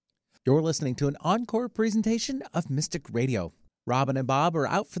You're listening to an encore presentation of Mystic Radio. Robin and Bob are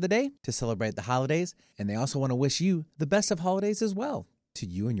out for the day to celebrate the holidays, and they also want to wish you the best of holidays as well, to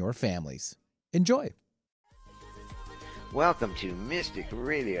you and your families. Enjoy. Welcome to Mystic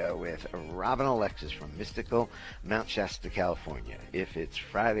Radio with Robin Alexis from mystical Mount Shasta, California. If it's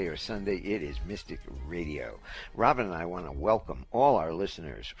Friday or Sunday, it is Mystic Radio. Robin and I want to welcome all our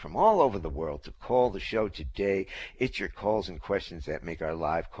listeners from all over the world to call the show today. It's your calls and questions that make our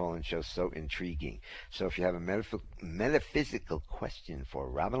live call-in show so intriguing. So if you have a metaphysical question for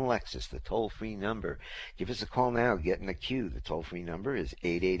Robin Alexis, the toll-free number, give us a call now. Get in the queue. The toll-free number is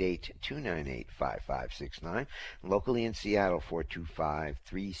 888-298-5569. Locally in Seattle,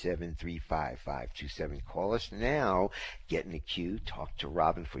 425-373-5527. Call us now. Get in the queue. Talk to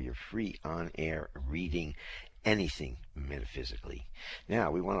Robin for your free on-air reading. Anything metaphysically.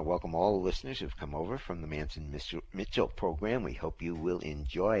 Now, we want to welcome all the listeners who've come over from the Manson Mitchell program. We hope you will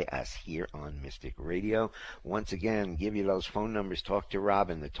enjoy us here on Mystic Radio. Once again, give you those phone numbers. Talk to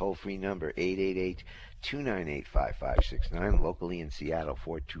Robin. The toll-free number, 888-298-5569. Locally in Seattle,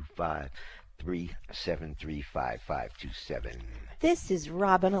 425-373-5527. This is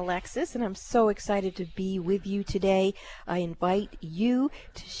Robin Alexis, and I'm so excited to be with you today. I invite you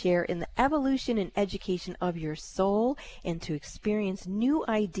to share in the evolution and education of your soul and to experience new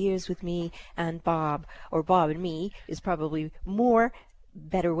ideas with me and Bob, or Bob and me is probably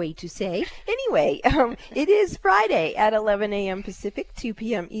better way to say. Anyway, it is Friday at 11 a.m. Pacific, 2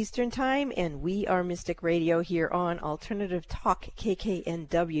 p.m. Eastern Time, and we are Mystic Radio here on Alternative Talk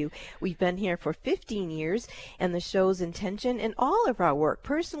KKNW. We've been here for 15 years, and the show's intention and all of our work,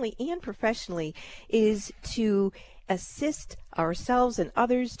 personally and professionally, is to assist ourselves and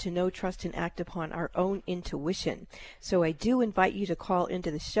others to know, trust, and act upon our own intuition. So I do invite you to call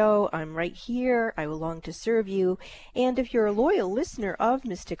into the show. I'm right here. I will long to serve you. And if you're a loyal listener of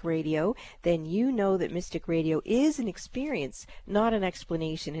Mystic Radio, then you know that Mystic Radio is an experience, not an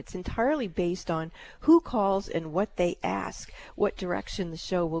explanation. It's entirely based on who calls and what they ask, what direction the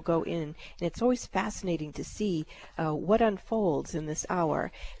show will go in. And it's always fascinating to see what unfolds in this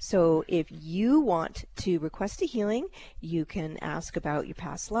hour. So if you want to request a healing, you can ask about your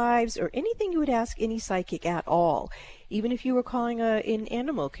past lives or anything you would ask any psychic at all. Even if you were calling an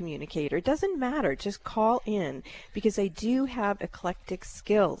animal communicator, it doesn't matter. Just call in, because I do have eclectic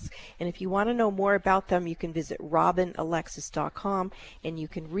skills. And if you want to know more about them, you can visit robinalexis.com and you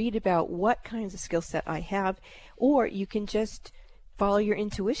can read about what kinds of skill set I have, or you can just follow your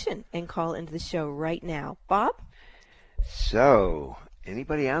intuition and call into the show right now. Bob? So,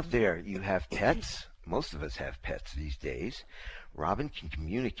 anybody out there, you have pets? Most of us have pets these days. Robin can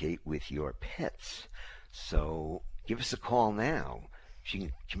communicate with your pets. So give us a call now. She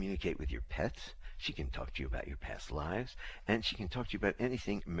can communicate with your pets. She can talk to you about your past lives. And she can talk to you about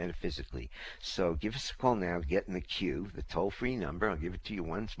anything metaphysically. So give us a call now. Get in the queue. The toll-free number, I'll give it to you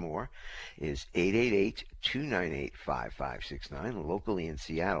once more, is 888-298-5569. Locally in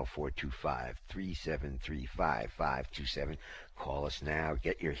Seattle, 425-373-5527. Call us now.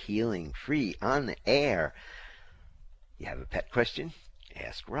 Get your healing free on the air. You have a pet question?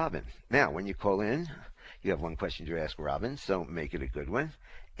 Ask Robin. Now, when you call in, you have one question to ask Robin, so make it a good one.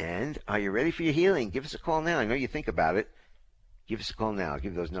 And are you ready for your healing? Give us a call now. I know you think about it. Give us a call now. I'll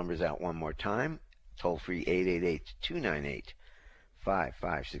give those numbers out one more time. Toll free,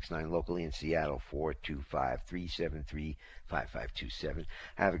 888-298-5569. Locally in Seattle, 425-373-5527.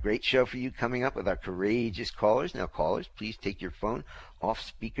 I have a great show for you coming up with our courageous callers. Now, callers, please take your phone off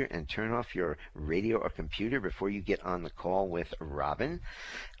speaker and turn off your radio or computer before you get on the call with Robin.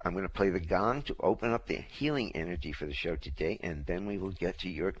 I'm going to play the gong to open up the healing energy for the show today, and then we will get to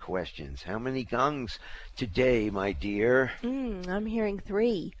your questions. How many gongs today, my dear? I'm hearing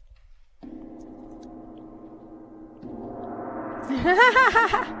 3.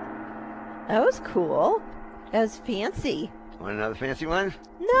 That was cool. That was fancy. Want another fancy one?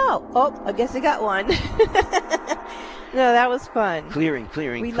 No. Oh, I guess I got one. No, that was fun. Clearing.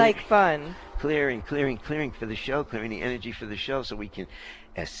 We like fun. Clearing for the show, clearing the energy for the show so we can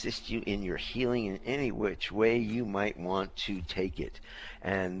assist you in your healing in any which way you might want to take it.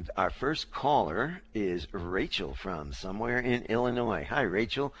 And our first caller is Rachel from somewhere in Illinois. Hi,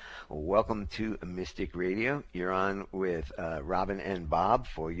 Rachel. Welcome to Mystic Radio. You're on with Robin and Bob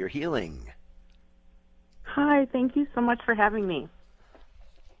for your healing. Hi, thank you so much for having me.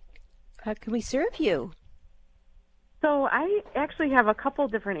 How can we serve you? So I actually have a couple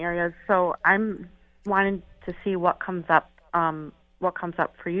different areas. So I'm wanting to see what comes up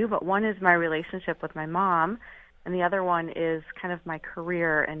for you. But one is my relationship with my mom, and the other one is kind of my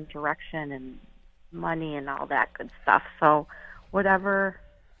career and direction and money and all that good stuff. So whatever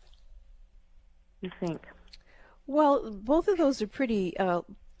you think? Well, both of those are pretty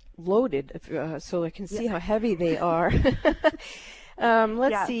loaded, so I can see how heavy they are.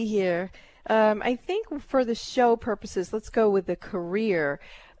 Let's see here. I think for the show purposes, let's go with the career.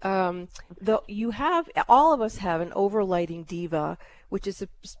 All of us have an overlighting diva, which is a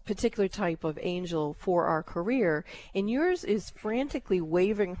particular type of angel for our career, and yours is frantically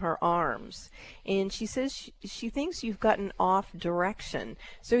waving her arms, and she says she thinks you've gotten off direction.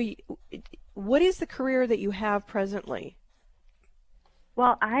 So what is the career that you have presently?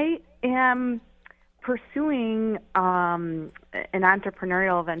 Well, I am pursuing an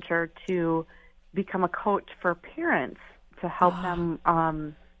entrepreneurial venture to become a coach for parents to help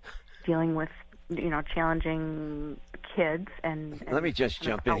them dealing with, challenging kids. And let me just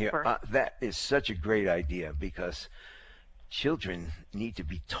jump in here. That is such a great idea, because children need to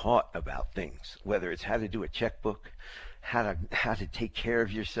be taught about things, whether it's how to do a checkbook, how to take care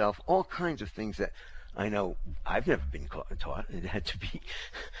of yourself, all kinds of things that I know I've never been taught. It had to be,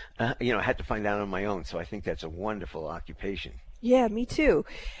 had to find out on my own. So I think that's a wonderful occupation. Yeah, me too.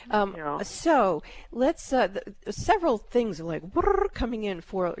 So let's several things are like coming in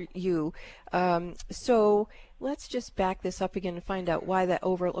for you. So let's just back this up again and find out why that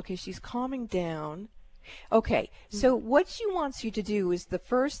okay, she's calming down. Okay, so what she wants you to do is the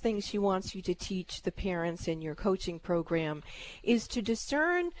first thing she wants you to teach the parents in your coaching program is to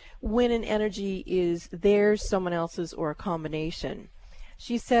discern when an energy is theirs, someone else's, or a combination.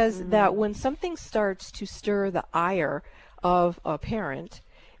 She says that when something starts to stir the ire of a parent,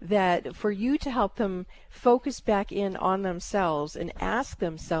 that for you to help them focus back in on themselves and ask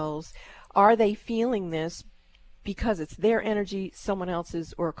themselves, are they feeling this because it's their energy, someone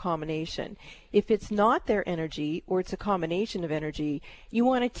else's, or a combination? If it's not their energy, or it's a combination of energy, you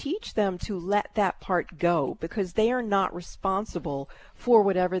want to teach them to let that part go, because they are not responsible for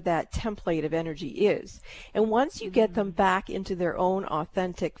whatever that template of energy is. And once you get them back into their own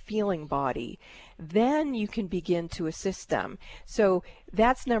authentic feeling body, then you can begin to assist them. So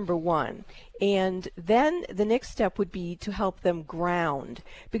that's number one. And then the next step would be to help them ground,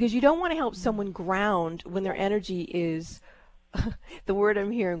 because you don't want to help someone ground when their energy is the word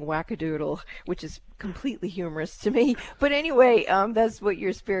I'm hearing, wackadoodle, which is completely humorous to me. But anyway, that's what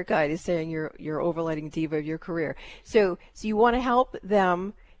your spirit guide is saying, your overlighting diva of your career. So you want to help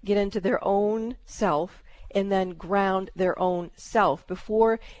them get into their own self and then ground their own self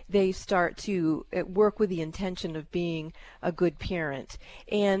before they start to work with the intention of being a good parent.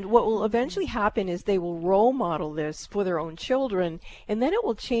 And what will eventually happen is they will role model this for their own children, and then it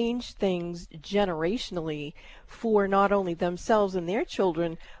will change things generationally for not only themselves and their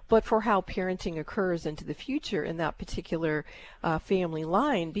children, but for how parenting occurs into the future in that particular family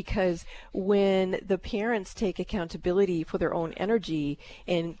line. Because when the parents take accountability for their own energy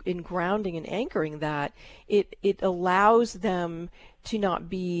and in grounding and anchoring that, it allows them to not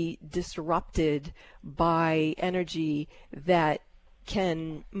be disrupted by energy that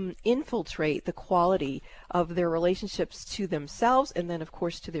can infiltrate the quality of their relationships to themselves and then, of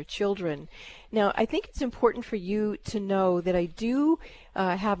course, to their children. Now, I think it's important for you to know that I do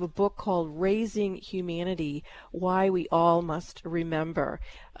have a book called Raising Humanity, Why We All Must Remember.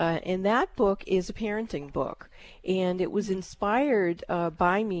 And that book is a parenting book, and it was inspired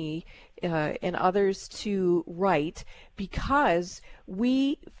by me and others to write because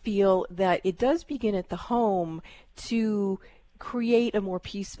we feel that it does begin at the home to create a more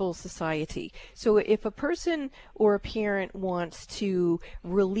peaceful society. So if a person or a parent wants to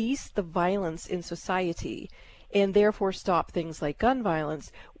release the violence in society and therefore stop things like gun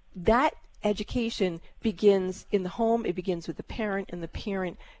violence, that education begins in the home. It begins with the parent, and the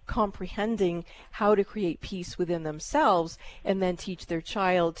parent comprehending how to create peace within themselves and then teach their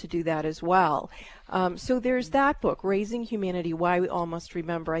child to do that as well. So there's that book, Raising Humanity, Why We All Must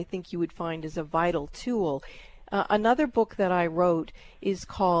Remember. I think you would find is a vital tool. Another book that I wrote is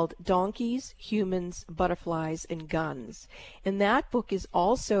called Donkeys, Humans, Butterflies, and Guns. And that book is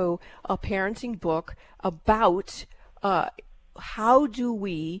also a parenting book about how do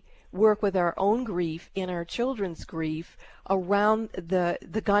we work with our own grief and our children's grief around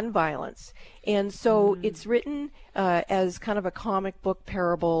the gun violence. And so it's written as kind of a comic book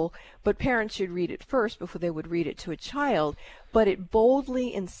parable, but parents should read it first before they would read it to a child. But it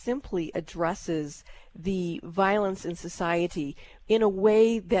boldly and simply addresses the violence in society in a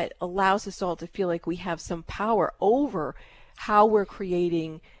way that allows us all to feel like we have some power over how we're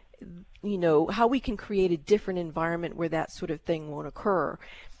creating, how we can create a different environment where that sort of thing won't occur.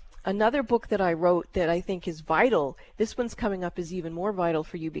 Another book that I wrote that I think is vital, this one's coming up, is even more vital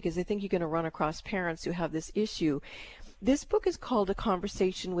for you because I think you're going to run across parents who have this issue, This book is called A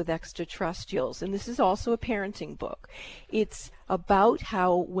Conversation with Extraterrestrials, and this is also a parenting book. It's about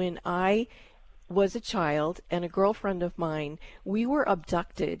how when I was a child and a girlfriend of mine, we were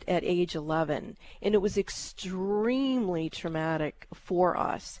abducted at age 11, and it was extremely traumatic for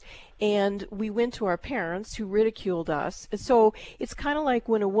us. And we went to our parents, who ridiculed us. So it's kind of like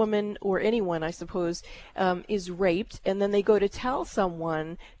when a woman, or anyone, I suppose, is raped, and then they go to tell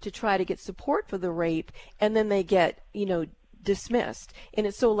someone to try to get support for the rape, and then they get, dismissed. And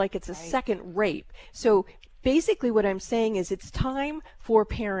it's so like it's a second rape. So basically what I'm saying is it's time for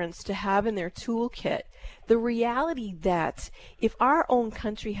parents to have in their toolkit the reality that if our own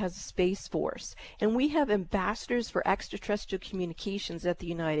country has a space force and we have ambassadors for extraterrestrial communications at the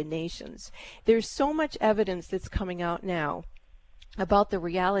United Nations, there's so much evidence that's coming out now about the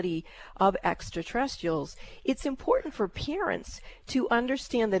reality of extraterrestrials. It's important for parents to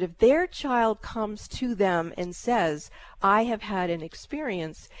understand that if their child comes to them and says, I have had an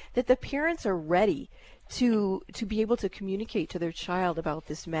experience, that the parents are ready to be able to communicate to their child about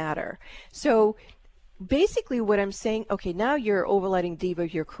this matter. So basically what I'm saying, okay, now your overlighting diva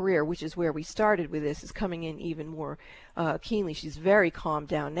of your career, which is where we started with this, is coming in even more keenly. She's very calmed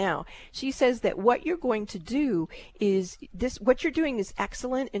down now. She says that what you're going to do is what you're doing is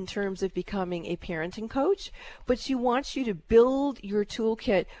excellent in terms of becoming a parenting coach, but she wants you to build your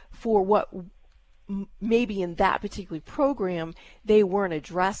toolkit for what maybe in that particular program they weren't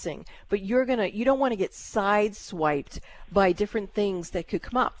addressing, but you don't want to get sideswiped by different things that could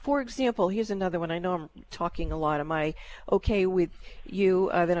come up. For example, here's another one. I know I'm talking a lot. Am I okay with you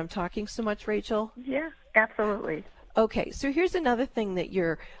that I'm talking so much, Rachel? Yeah, absolutely. Okay, so here's another thing that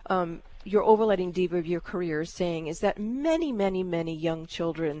your overlighting diva of your career is saying is that many, many, many young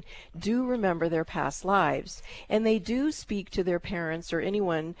children do remember their past lives, and they do speak to their parents or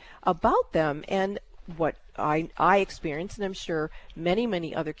anyone about them. And what I experienced, and I'm sure many,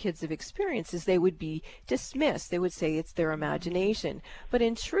 many other kids have experienced, is they would be dismissed. They would say it's their imagination. But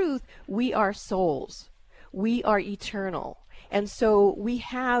in truth, we are souls. We are eternal. And so we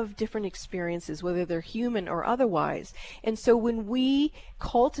have different experiences, whether they're human or otherwise. And so when we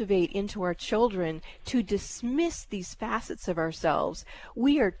cultivate into our children to dismiss these facets of ourselves,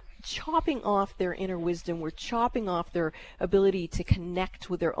 we are chopping off their inner wisdom. We're chopping off their ability to connect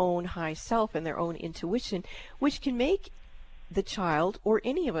with their own high self and their own intuition, which can make the child or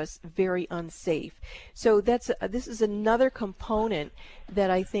any of us very unsafe. So this is another component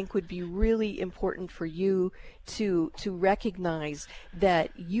that I think would be really important for you to recognize,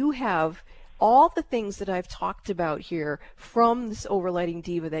 that you have all the things that I've talked about here from this overlighting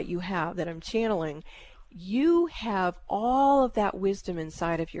diva that you have, that I'm channeling. You have all of that wisdom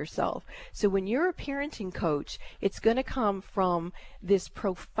inside of yourself. So when you're a parenting coach, it's going to come from this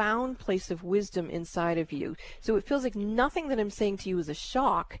profound place of wisdom inside of you. So it feels like nothing that I'm saying to you is a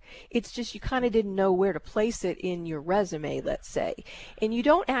shock. It's just you kind of didn't know where to place it in your resume, let's say. And you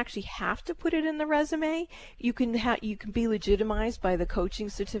don't actually have to put it in the resume. You can be legitimized by the coaching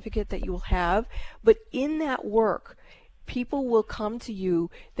certificate that you will have. But in that work, people will come to you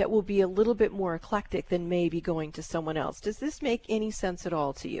that will be a little bit more eclectic than maybe going to someone else. Does this make any sense at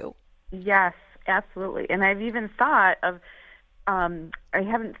all to you? Yes, absolutely. And I've even thought of, I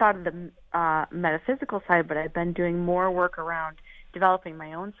haven't thought of the metaphysical side, but I've been doing more work around developing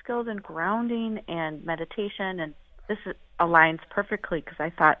my own skills in grounding and meditation. And this aligns perfectly because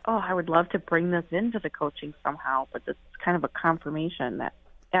I thought, I would love to bring this into the coaching somehow. But this is kind of a confirmation that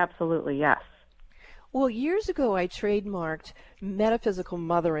absolutely, yes. Well, years ago, I trademarked Metaphysical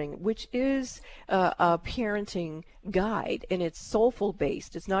Mothering, which is a parenting guide, and it's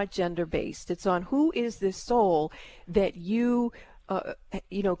soulful-based. It's not gender-based. It's on who is this soul that you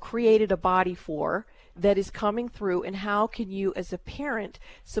created a body for, that is coming through, and how can you, as a parent,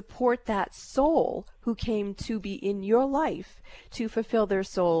 support that soul who came to be in your life to fulfill their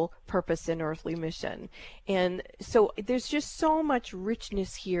soul purpose and earthly mission. And so there's just so much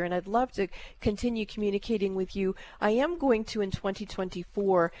richness here, and I'd love to continue communicating with you. I am going to, in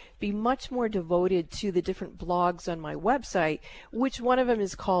 2024, be much more devoted to the different blogs on my website, which one of them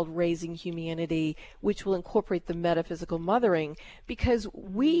is called Raising Humanity, which will incorporate the metaphysical mothering, because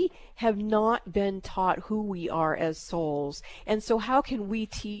we have not been taught who we are as souls. And so how can we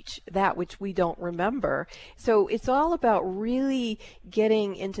teach that which we don't remember? So it's all about really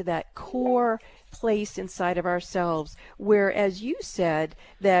getting into that core place inside of ourselves where, as you said,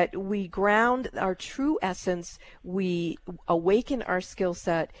 that we ground our true essence, we awaken our skill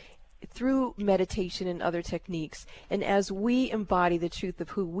set through meditation and other techniques. And as we embody the truth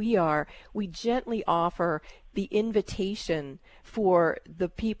of who we are, we gently offer the invitation for the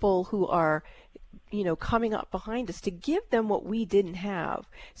people who are coming up behind us, to give them what we didn't have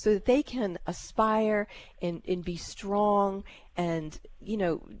so that they can aspire and be strong and,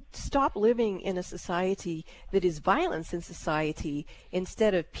 stop living in a society that is violence in society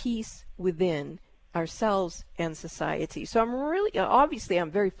instead of peace within ourselves and society. So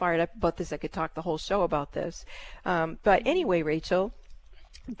I'm very fired up about this. I could talk the whole show about this. But anyway, Rachel,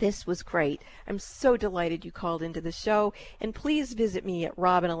 this was great. I'm so delighted you called into the show. And please visit me at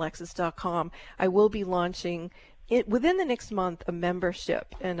robinalexis.com. I will be launching within the next month a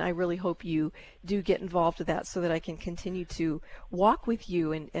membership, and I really hope you do get involved with that so that I can continue to walk with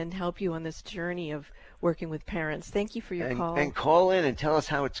you and help you on this journey of working with parents. Thank you for your call. And call in and tell us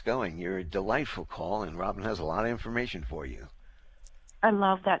how it's going. You're a delightful call, and Robin has a lot of information for you. I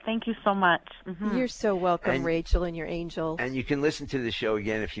love that. Thank you so much. Mm-hmm. You're so welcome, Rachel, and your angel. And you can listen to the show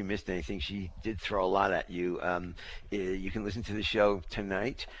again if you missed anything. She did throw a lot at you. You can listen to the show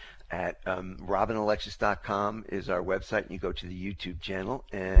tonight at robinalexis.com is our website. You go to the YouTube channel,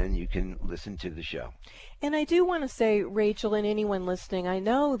 and you can listen to the show. And I do want to say, Rachel, and anyone listening, I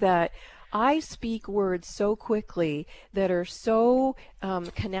know that I speak words so quickly that are so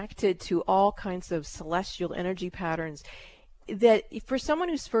connected to all kinds of celestial energy patterns that for someone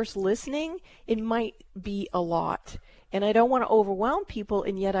who's first listening, it might be a lot. And I don't want to overwhelm people,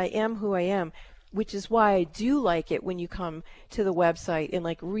 and yet I am who I am, which is why I do like it when you come to the website and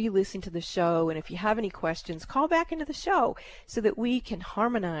re-listen to the show. And if you have any questions, call back into the show so that we can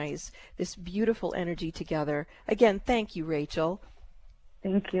harmonize this beautiful energy together. Again, thank you, Rachel.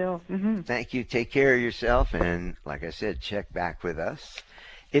 Thank you. Mm-hmm. Thank you. Take care of yourself. And like I said, check back with us.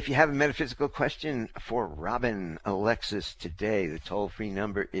 If you have a metaphysical question for Robin Alexis today, the toll-free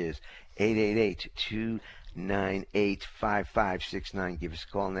number is 888-298-5569. Give us a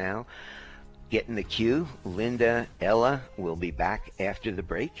call now. Get in the queue. Linda, Ella will be back after the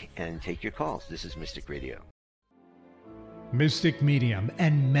break and take your calls. This is Mystic Radio. Mystic medium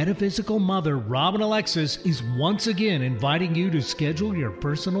and metaphysical mother Robin Alexis is once again inviting you to schedule your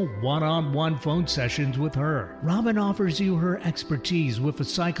personal one-on-one phone sessions with her. Robin offers you her expertise with a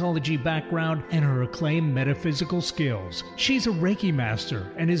psychology background and her acclaimed metaphysical skills. She's a Reiki master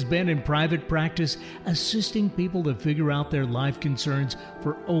and has been in private practice assisting people to figure out their life concerns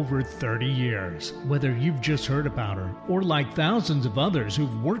for over 30 years. Whether you've just heard about her or like thousands of others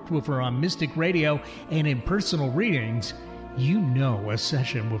who've worked with her on Mystic Radio and in personal readings, you know a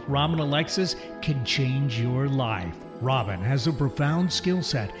session with Robin Alexis can change your life. Robin has a profound skill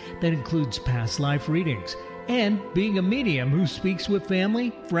set that includes past life readings and being a medium who speaks with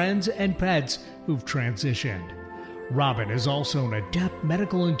family, friends, and pets who've transitioned. Robin is also an adept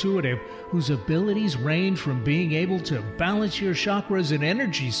medical intuitive whose abilities range from being able to balance your chakras and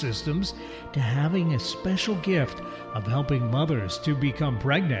energy systems to having a special gift of helping mothers to become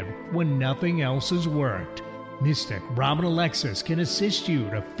pregnant when nothing else has worked. Mystic Robin Alexis can assist you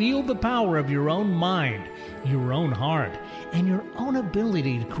to feel the power of your own mind, your own heart, and your own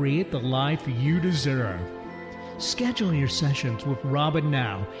ability to create the life you deserve. Schedule your sessions with Robin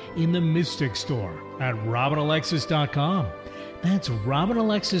now in the Mystic Store at robinalexis.com. That's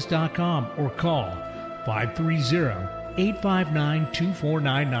robinalexis.com or call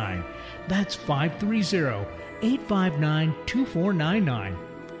 530-859-2499. That's 530-859-2499.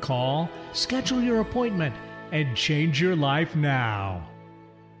 Call, schedule your appointment, and change your life now.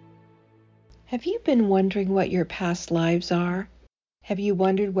 Have you been wondering what your past lives are? Have you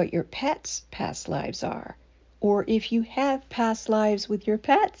wondered what your pets' past lives are? Or if you have past lives with your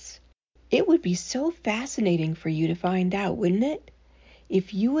pets? It would be so fascinating for you to find out, wouldn't it?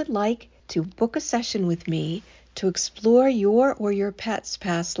 If you would like to book a session with me to explore your or your pet's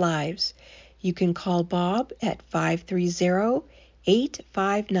past lives, you can call Bob at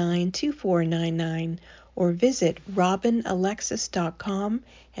 530-859-2499 or visit robinalexis.com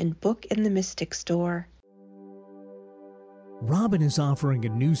and book in the Mystic Store. Robin is offering a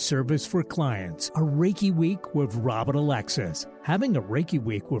new service for clients, a Reiki Week with Robin Alexis. Having a Reiki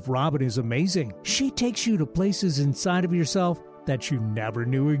Week with Robin is amazing. She takes you to places inside of yourself that you never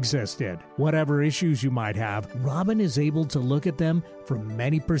knew existed. Whatever issues you might have, Robin is able to look at them from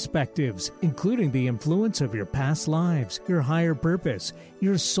many perspectives, including the influence of your past lives, your higher purpose,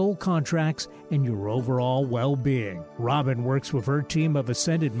 your soul contracts, and your overall well-being. Robin works with her team of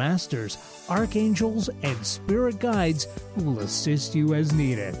ascended masters, archangels, and spirit guides who will assist you as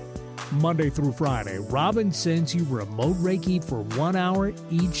needed. Monday through Friday, Robin sends you remote Reiki for 1 hour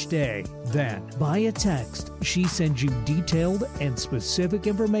each day. Then, via text, she sends you detailed and specific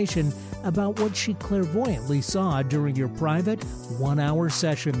information about what she clairvoyantly saw during your private 1 hour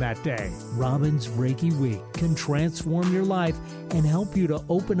session that day. Robin's Reiki Week can transform your life and help you to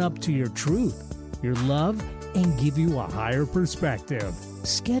open up to your truth. your love, and give you a higher perspective.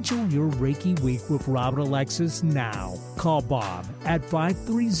 Schedule your Reiki Week with Robin Alexis now. Call Bob at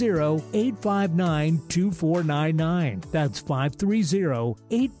 530-859-2499. That's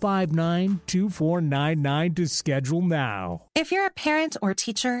 530-859-2499 to schedule now. If you're a parent or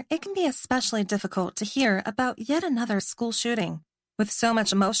teacher, it can be especially difficult to hear about yet another school shooting. With so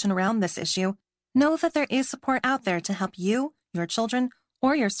much emotion around this issue, know that there is support out there to help you, your children,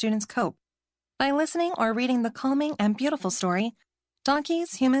 or your students cope. By listening or reading the calming and beautiful story,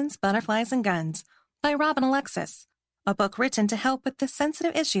 Donkeys, Humans, Butterflies, and Guns by Robin Alexis, a book written to help with this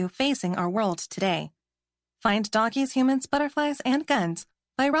sensitive issue facing our world today. Find Donkeys, Humans, Butterflies, and Guns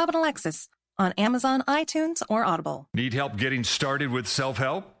by Robin Alexis on Amazon, iTunes, or Audible. Need help getting started with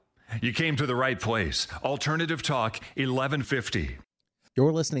self-help? You came to the right place. Alternative Talk, 1150.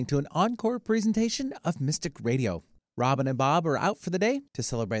 You're listening to an encore presentation of Mystic Radio. Robin and Bob are out for the day to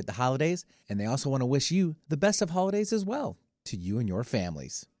celebrate the holidays, and they also want to wish you the best of holidays as well, to you and your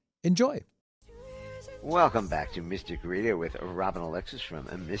families. Enjoy. Welcome back to Mystic Radio with Robin Alexis from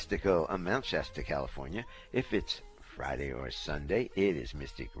mystical Mount Shasta, California. If it's Friday or Sunday, it is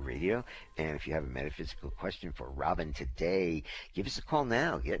Mystic Radio. And if you have a metaphysical question for Robin today, give us a call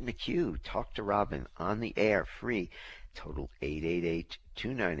now. Get in the queue. Talk to Robin on the air, free. Total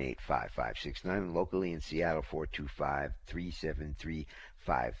 888-298-5569. Locally in Seattle,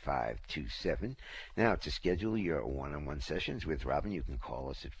 425-373-5527. Now, to schedule your one-on-one sessions with Robin, you can call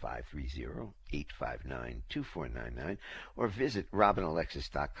us at 530-859-2499 or visit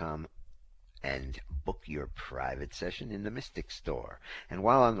robinalexis.com and book your private session in the Mystic Store. And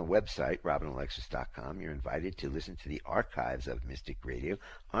while on the website, robinalexis.com, you're invited to listen to the archives of Mystic Radio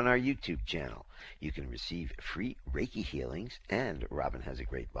on our YouTube channel. You can receive free Reiki healings, and Robin has a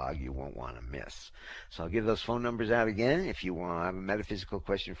great blog you won't want to miss. So I'll give those phone numbers out again. If you want to have a metaphysical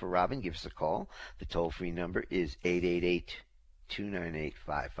question for Robin, give us a call. The toll-free number is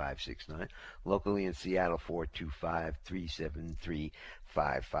 888-298-5569. Locally in Seattle, 425-373-5527.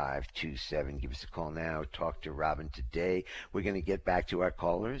 Give us a call now. Talk to Robin today. We're going to get back to our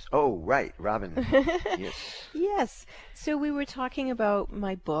callers. Oh, right, Robin. Yes. Yes. So we were talking about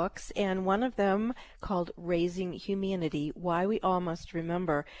my books, and one of them called Raising Humanity, Why We All Must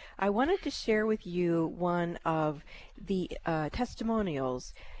Remember. I wanted to share with you one of the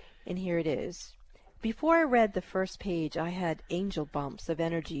testimonials, and here it is. Before I read the first page, I had angel bumps of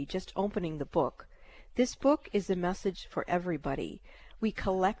energy just opening the book. This book is a message for everybody. We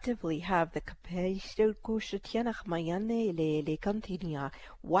collectively have the capacity.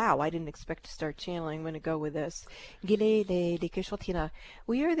 Wow, I didn't expect to start channeling. I'm going to go with this. We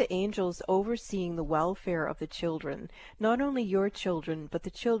are the angels overseeing the welfare of the children, not only your children, but the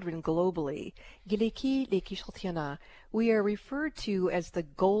children globally. We are referred to as the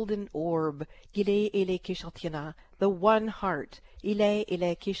golden orb, the one heart.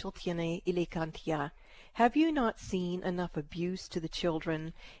 Have you not seen enough abuse to the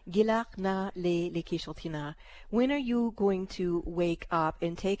children? When are you going to wake up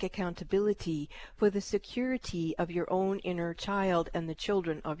and take accountability for the security of your own inner child and the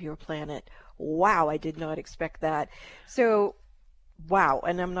children of your planet? Wow, I did not expect that. So, wow,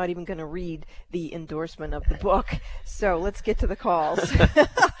 and I'm not even going to read the endorsement of the book. So let's get to the calls.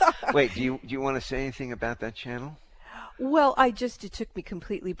 Wait, do you want to say anything about that channel? Well, it took me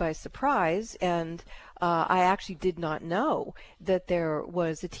completely by surprise, and I actually did not know that there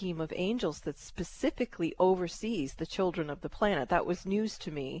was a team of angels that specifically oversees the children of the planet. That was news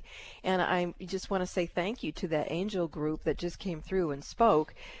to me, and I just want to say thank you to that angel group that just came through and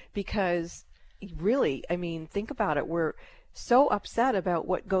spoke, because really, I mean, think about it. We're so upset about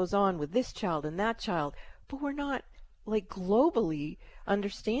what goes on with this child and that child, but we're not, like, globally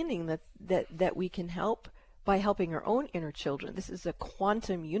understanding that we can help by helping our own inner children. This is a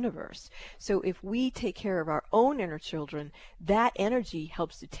quantum universe. So if we take care of our own inner children, that energy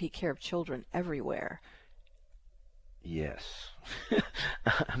helps to take care of children everywhere. Yes.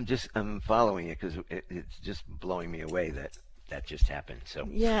 I'm following it because it's just blowing me away that just happened. So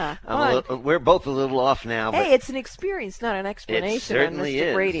yeah, we're both a little off now. Hey, it's an experience, not an explanation on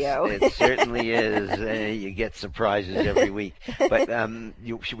Mystic Radio. It certainly is. You get surprises every week. But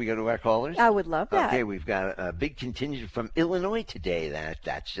should we go to our callers? I would love that. Okay, we've got a big contingent from Illinois today.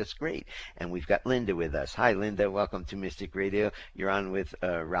 That's just great. And we've got Linda with us. Hi, Linda. Welcome to Mystic Radio. You're on with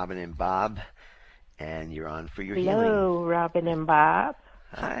Robin and Bob, and you're on for your healing. Hello, Robin and Bob.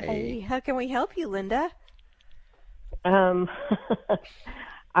 Hi. How can we help you, Linda? I'm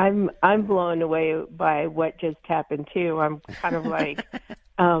blown away by what just happened too. I'm kind of like,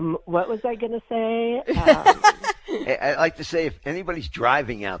 what was I going to say? I like to say, if anybody's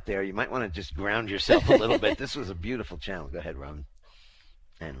driving out there, you might want to just ground yourself a little bit. This was a beautiful channel. Go ahead, Robin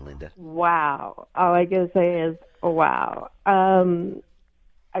and Linda. Wow. All I can say is, wow.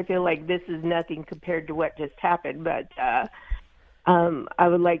 I feel like this is nothing compared to what just happened, but I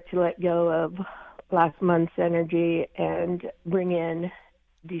would like to let go of last month's energy and bring in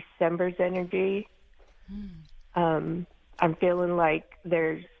December's energy. I'm feeling like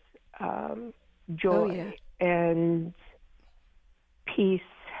there's joy and peace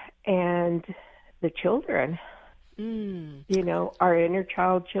and the children. You know, our inner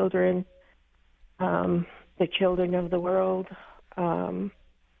child children, the children of the world. I'm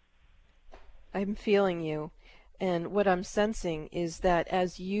feeling you. And what I'm sensing is that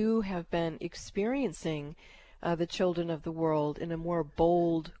as you have been experiencing the children of the world in a more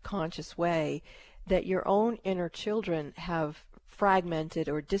bold, conscious way, that your own inner children have fragmented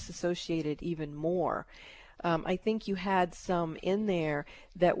or disassociated even more. I think you had some in there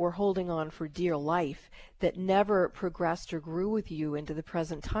that were holding on for dear life that never progressed or grew with you into the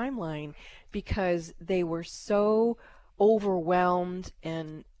present timeline because they were so overwhelmed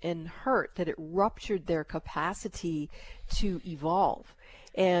and hurt that it ruptured their capacity to evolve.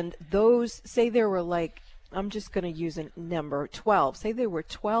 And those, say there were like, I'm just going to use a number, 12. Say there were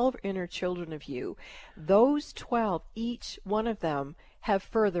 12 inner children of you. Those 12, each one of them have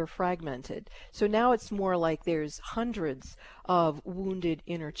further fragmented. So now it's more like there's hundreds of wounded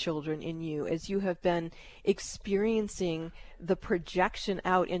inner children in you as you have been experiencing the projection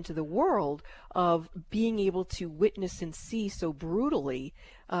out into the world of being able to witness and see so brutally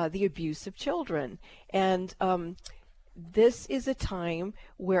the abuse of children. And this is a time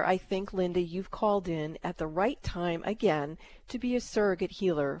where I think, Linda, you've called in at the right time again to be a surrogate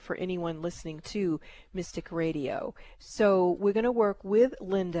healer for anyone listening to Mystic Radio. So we're going to work with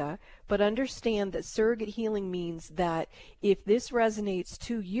Linda, but understand that surrogate healing means that if this resonates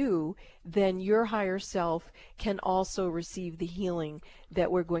to you, then your higher self can also receive the healing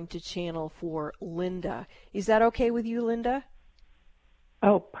that we're going to channel for Linda. Is that okay with you, Linda?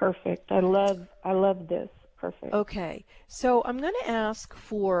 Oh, perfect. I love this. Perfect. Okay, so I'm going to ask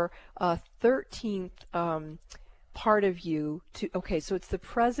for a 13th part of you to, okay, so it's the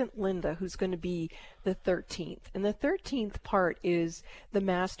present Linda who's going to be the 13th. And the 13th part is the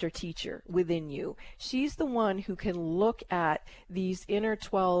master teacher within you. She's the one who can look at these inner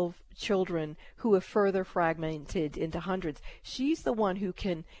 12 children who have further fragmented into hundreds. She's the one who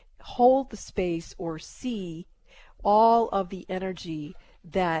can hold the space or see all of the energy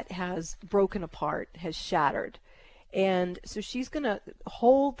that has broken apart, has shattered. And so she's going to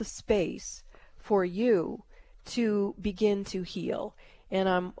hold the space for you to begin to heal. And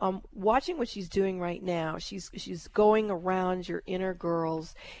I'm watching what she's doing right now. She's going around your inner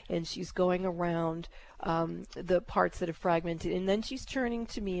girls, and she's going around the parts that have fragmented. And then she's turning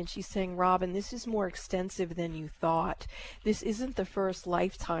to me and she's saying, Robin, this is more extensive than you thought. This isn't the first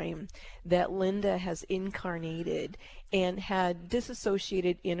lifetime that Linda has incarnated and had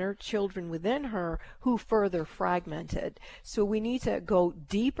disassociated inner children within her who further fragmented. So we need to go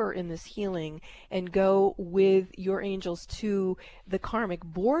deeper in this healing and go with your angels to the karmic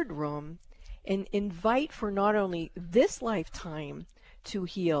boardroom and invite for not only this lifetime to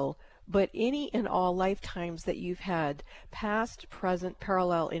heal, but any and all lifetimes that you've had, past, present,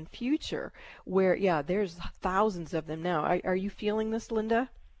 parallel, and future, where, yeah, there's thousands of them now. Are you feeling this, Linda?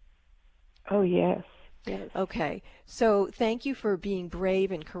 Oh, yes. Yes. Okay, so thank you for being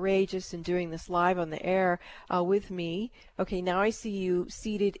brave and courageous and doing this live on the air with me. Okay, now I see you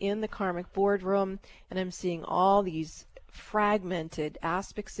seated in the karmic boardroom, and I'm seeing all these fragmented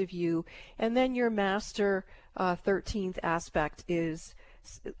aspects of you, and then your master 13th aspect is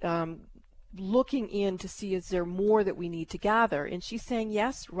looking in to see, is there more that we need to gather? And she's saying,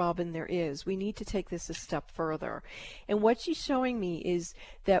 yes, Robin, there is. We need to take this a step further. And what she's showing me is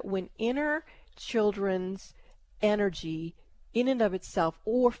that when inner children's energy in and of itself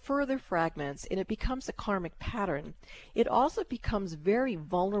or further fragments and it becomes a karmic pattern, it also becomes very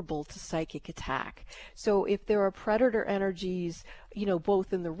vulnerable to psychic attack. So if there are predator energies, you know,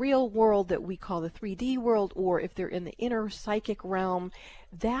 both in the real world that we call the 3D world, or if they're in the inner psychic realm,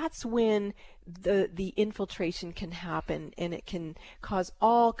 that's when the infiltration can happen and it can cause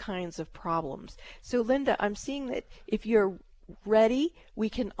all kinds of problems. So Linda, I'm seeing that if you're ready, we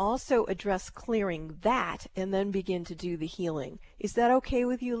can also address clearing that and then begin to do the healing. Is that okay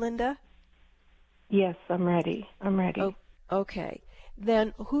with you, Linda? Yes, I'm ready. I'm ready. Oh, okay.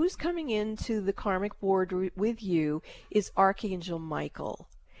 Then who's coming into the karmic board with you is Archangel Michael.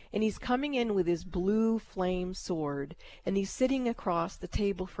 and he's coming in with his blue flame sword, and he's sitting across the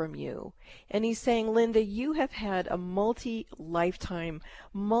table from you, and he's saying, Linda, you have had a multi-lifetime,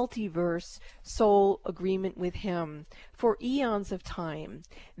 multiverse soul agreement with him for eons of time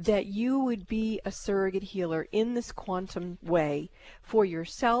that you would be a surrogate healer in this quantum way for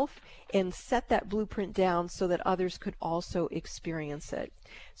yourself and set that blueprint down so that others could also experience it.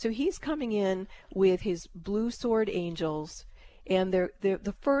 So he's coming in with his blue sword angels, and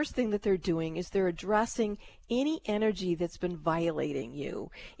the first thing that they're doing is they're addressing any energy that's been violating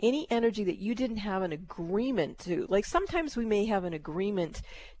you, any energy that you didn't have an agreement to. Like sometimes we may have an agreement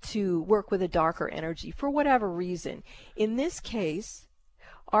to work with a darker energy for whatever reason. In this case,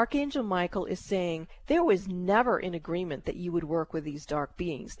 Archangel Michael is saying there was never an agreement that you would work with these dark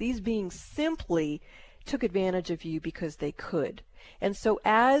beings. These beings simply took advantage of you because they could. And so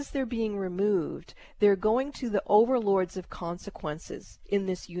as they're being removed, they're going to the overlords of consequences in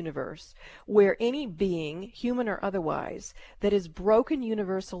this universe, where any being, human or otherwise, that has broken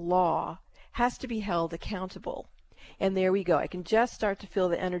universal law has to be held accountable. And there we go. I can just start to feel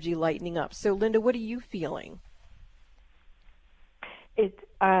the energy lightening up. So, Linda, what are you feeling?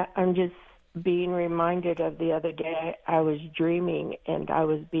 I'm just being reminded of the other day I was dreaming, and I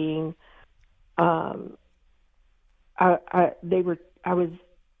was being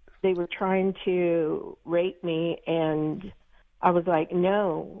they were trying to rape me, and I was like,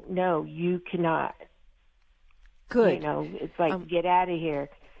 no, you cannot. Good. You know, it's like, get out of here.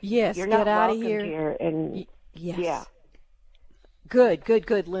 Yes, you're get not out of welcomed here. And yes. Yeah.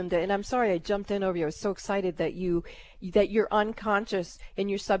 Good, Linda. And I'm sorry I jumped in over you. I was so excited that your unconscious and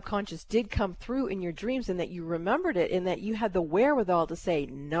your subconscious did come through in your dreams, and that you remembered it, and that you had the wherewithal to say,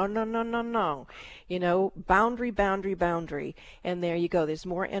 no. You know, boundary. And there you go. There's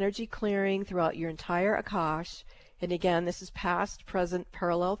more energy clearing throughout your entire Akash. And again, this is past, present,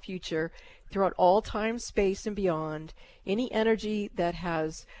 parallel, future, throughout all time, space, and beyond. Any energy that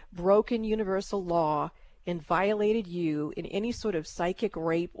has broken universal law and violated you in any sort of psychic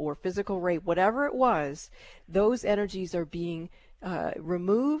rape or physical rape, whatever it was, those energies are being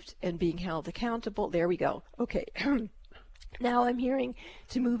removed and being held accountable. There we go. Okay. Now I'm hearing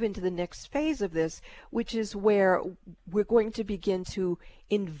to move into the next phase of this, which is where we're going to begin to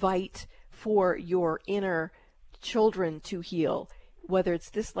invite for your inner children to heal, whether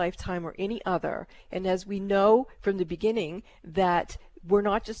it's this lifetime or any other. And as we know from the beginning that we're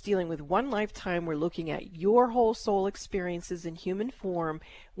not just dealing with one lifetime, we're looking at your whole soul experiences in human form.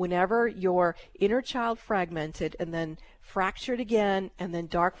 Whenever your inner child fragmented and then fractured again, and then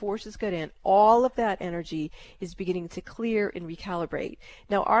dark forces got in, all of that energy is beginning to clear and recalibrate.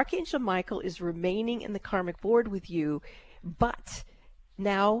 Now, Archangel Michael is remaining in the karmic board with you, but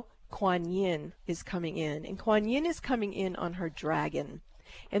now Kuan Yin is coming in, and Kuan Yin is coming in on her dragon.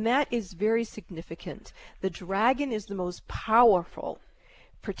 And that is very significant. The dragon is the most powerful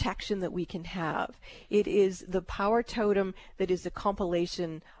protection that we can have. It is the power totem that is a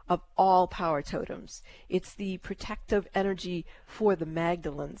compilation of all power totems. It's the protective energy for the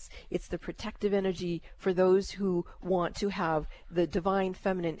Magdalens. It's the protective energy for those who want to have the divine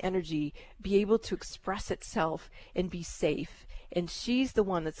feminine energy be able to express itself and be safe. And she's the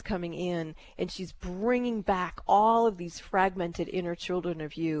one that's coming in, and she's bringing back all of these fragmented inner children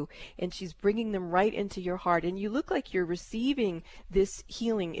of you, and she's bringing them right into your heart. And you look like you're receiving this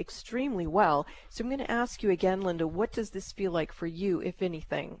healing extremely well. So I'm going to ask you again, Linda, what does this feel like for you, if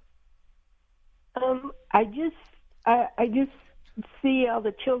anything? I just see all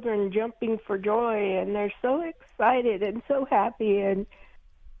the children jumping for joy, and they're so excited and so happy, and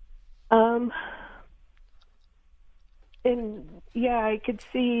yeah, I could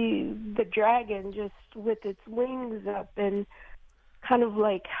see the dragon just with its wings up and kind of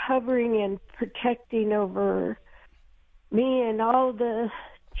like hovering and protecting over me and all the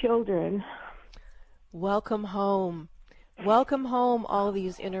children. Welcome home. Welcome home, all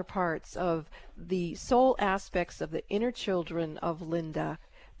these inner parts of the soul aspects of the inner children of Linda,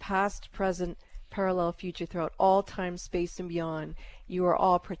 past, present, parallel, future, throughout all time, space, and beyond. You are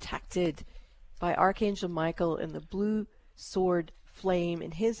all protected by Archangel Michael and the blue sword flame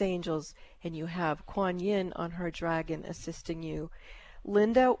and his angels, and you have Kuan Yin on her dragon assisting you.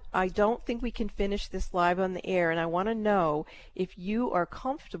 Linda, I don't think we can finish this live on the air, and I want to know if you are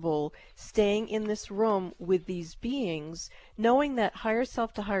comfortable staying in this room with these beings, knowing that higher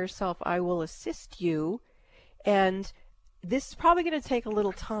self to higher self, I will assist you, and this is probably going to take a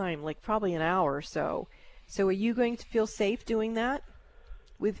little time, like probably an hour or so. So are you going to feel safe doing that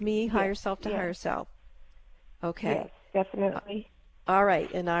with me, higher self to higher self? Okay. Yes, definitely. All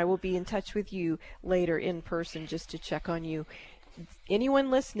right, and I will be in touch with you later in person just to check on you.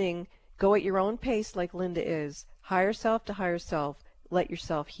 anyone listening, go at your own pace like Linda is. Higher self to higher self. Let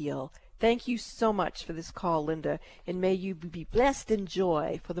yourself heal. Thank you so much for this call, Linda, and may you be blessed in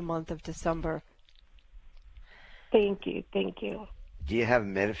joy for the month of December. Thank you. Thank you. Do you have a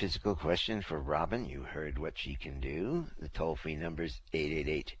metaphysical question for Robin? You heard what she can do. The toll-free number is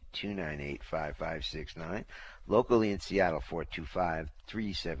 888-298-5569. Locally in Seattle,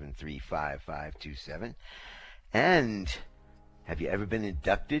 425-373-5527. And have you ever been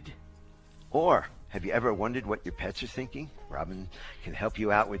inducted? Or have you ever wondered what your pets are thinking? Robin can help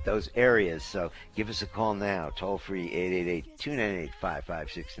you out with those areas. So give us a call now. Toll-free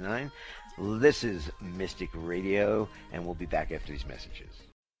 888-298-5569. This is Mystic Radio, and we'll be back after these messages.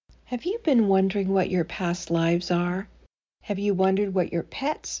 Have you been wondering what your past lives are? Have you wondered what your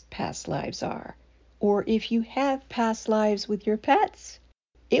pets' past lives are? Or if you have past lives with your pets?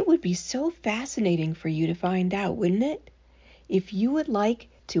 It would be so fascinating for you to find out, wouldn't it? If you would like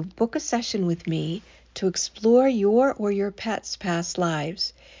to book a session with me to explore your or your pet's past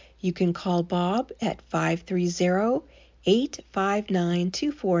lives, you can call Bob at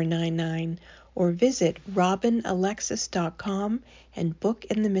 530-859-2499 or visit robinalexis.com and book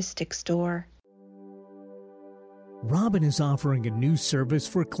in the Mystic Store. Robin is offering a new service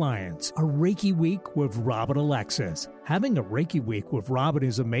for clients, a Reiki Week with Robin Alexis. Having a Reiki Week with Robin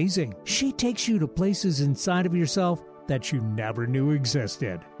is amazing. She takes you to places inside of yourself that you never knew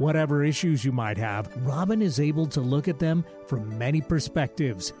existed. Whatever issues you might have, Robin is able to look at them from many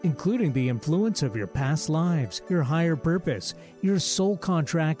perspectives, including the influence of your past lives, your higher purpose, your soul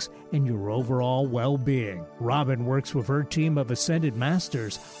contracts, and your overall well-being. Robin works with her team of ascended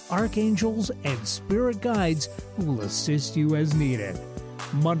masters, archangels, and spirit guides who will assist you as needed.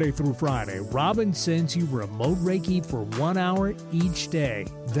 Monday through Friday, Robin sends you remote Reiki for 1 hour each day.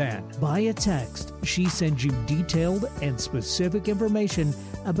 Then, via text, she sends you detailed and specific information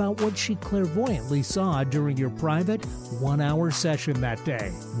about what she clairvoyantly saw during your private 1-hour session that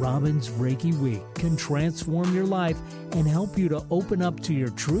day. Robin's Reiki Week can transform your life and help you to open up to your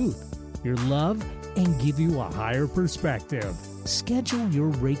truth, your love, and give you a higher perspective. Schedule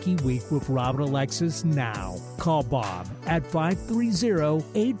your Reiki Week with Robin Alexis now. Call Bob at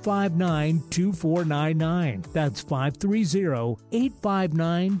 530-859-2499. That's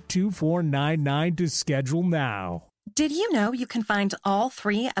 530-859-2499 to schedule now. Did you know you can find all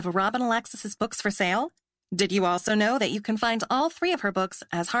 3 of Robin Alexis's books for sale? Did you also know that you can find all 3 of her books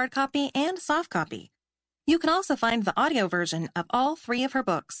as hard copy and soft copy? You can also find the audio version of all 3 of her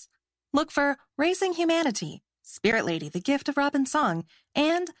books. Look for Raising Humanity, Spirit Lady, The Gift of Robin's Song,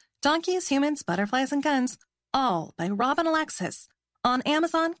 and Donkeys, Humans, Butterflies, and Guns, all by Robin Alexis, on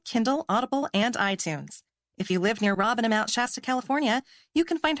Amazon, Kindle, Audible, and iTunes. If you live near Robin in Mount Shasta, California, you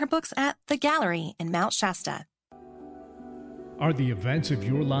can find her books at The Gallery in Mount Shasta. Are the events of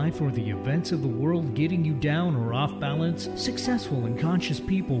your life or the events of the world getting you down or off balance? Successful and conscious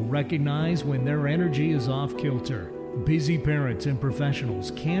people recognize when their energy is off kilter. Busy parents and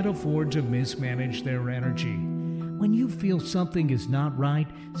professionals can't afford to mismanage their energy. When you feel something is not right,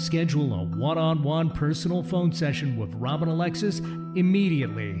 schedule a one-on-one personal phone session with Robin Alexis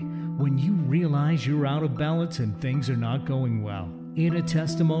immediately when you realize you're out of balance and things are not going well. In a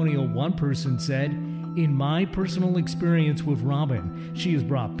testimonial, one person said, "In my personal experience with Robin, she has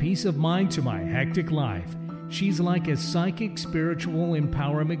brought peace of mind to my hectic life. She's like a psychic spiritual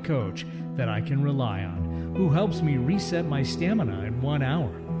empowerment coach that I can rely on, who helps me reset my stamina in 1 hour."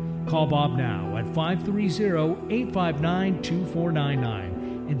 Call Bob now at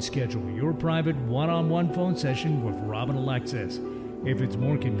 530-859-2499 and schedule your private one-on-one phone session with Robin Alexis. If it's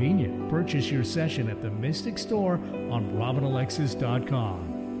more convenient, purchase your session at the Mystic Store on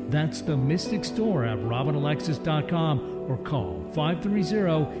robinalexis.com. That's the Mystic Store at robinalexis.com or call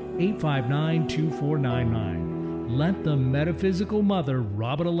 530-859-2499. Let the metaphysical mother,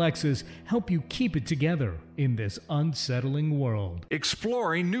 Robin Alexis, help you keep it together in this unsettling world.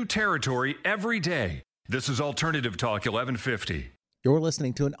 Exploring new territory every day. This is Alternative Talk 1150. You're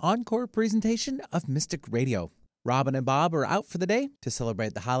listening to an encore presentation of Mystic Radio. Robin and Bob are out for the day to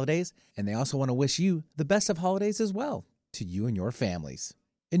celebrate the holidays, and they also want to wish you the best of holidays as well, to you and your families.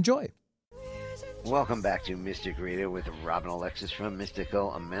 Enjoy. Welcome back to Mystic Radio with Robin Alexis from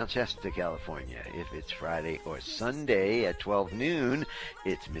Mystical Mount Shasta, California. If it's Friday or Sunday at 12 noon,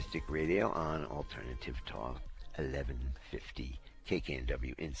 it's Mystic Radio on Alternative Talk 1150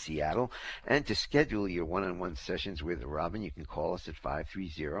 KKNW in Seattle. And to schedule your one-on-one sessions with Robin, you can call us at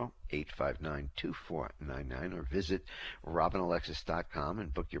 530-859-2499 or visit robinalexis.com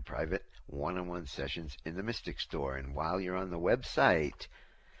and book your private one-on-one sessions in the Mystic Store. And while you're on the website,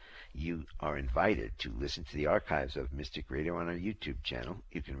 You are invited to listen to the archives of Mystic Radio on our YouTube channel.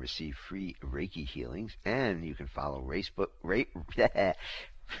 You can receive free Reiki healings, and you can follow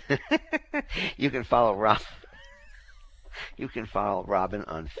you can follow Robin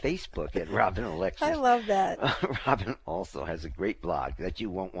on Facebook at Robin Alexis. I love that. Robin also has a great blog that you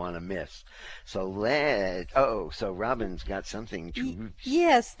won't want to miss. So Robin's got something to...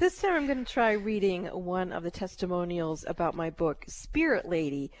 Yes, this time I'm going to try reading one of the testimonials about my book, Spirit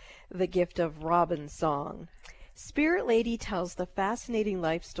Lady, The Gift of Robin Song. Spirit Lady tells the fascinating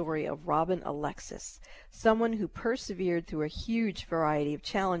life story of Robin Alexis, someone who persevered through a huge variety of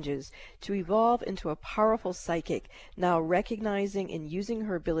challenges to evolve into a powerful psychic, now recognizing and using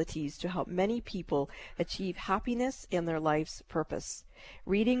her abilities to help many people achieve happiness and their life's purpose.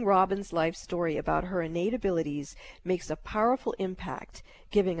 Reading Robin's life story about her innate abilities makes a powerful impact,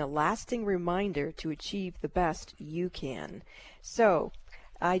 giving a lasting reminder to achieve the best you can. So,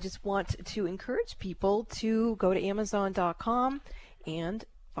 I just want to encourage people to go to Amazon.com and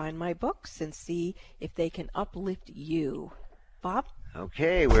find my books and see if they can uplift you. Bob?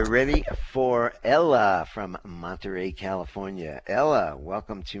 Okay, we're ready for Ella from Monterey, California. Ella,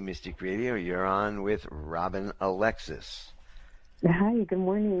 welcome to Mystic Radio. You're on with Robin Alexis. Hi, good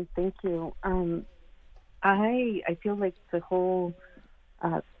morning. Thank you. I feel like the whole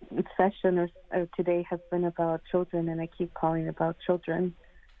session or today has been about children, and I keep calling about children.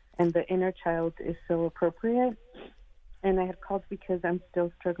 And the inner child is so appropriate. And I had called because I'm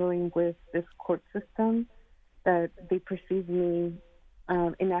still struggling with this court system that they perceive me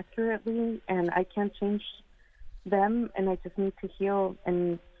inaccurately, and I can't change them, and I just need to heal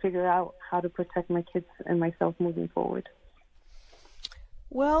and figure out how to protect my kids and myself moving forward.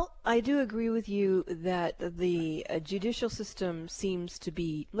 Well, I do agree with you that the judicial system seems to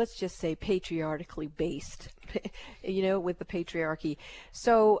be, let's just say, patriarchally based, with the patriarchy.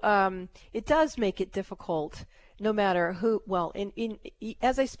 So it does make it difficult, no matter who,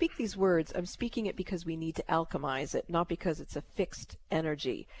 as I speak these words, I'm speaking it because we need to alchemize it, not because it's a fixed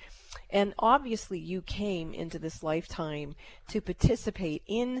energy. And obviously you came into this lifetime to participate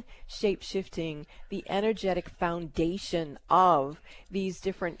in shape-shifting the energetic foundation of these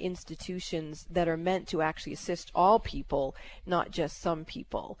different institutions that are meant to actually assist all people, not just some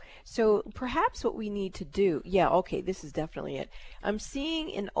people. So perhaps what we need to do, this is definitely it. I'm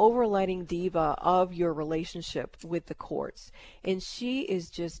seeing an overlighting diva of your relationship with the courts, and she is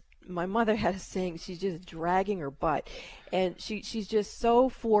just, my mother had a saying, she's just dragging her butt, and she's just so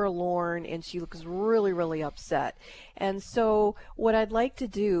forlorn, and she looks really, really upset. And so what I'd like to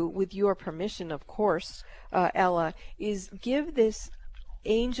do, with your permission, of course, Ella, is give this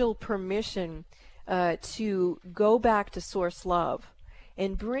angel permission to go back to source love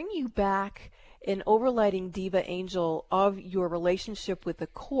and bring you back an overlighting diva angel of your relationship with the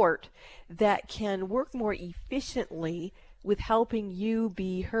court that can work more efficiently with helping you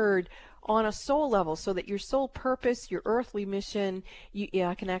be heard on a soul level, so that your soul purpose, your earthly mission,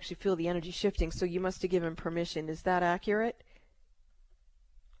 I can actually feel the energy shifting, so you must have given permission. Is that accurate,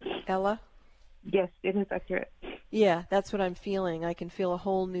 Ella? Yes, it is accurate. Yeah, that's what I'm feeling. I can feel a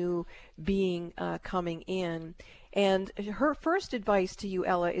whole new being coming in. And her first advice to you,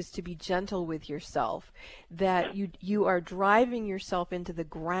 Ella, is to be gentle with yourself, that you are driving yourself into the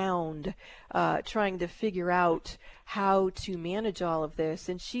ground, trying to figure out how to manage all of this.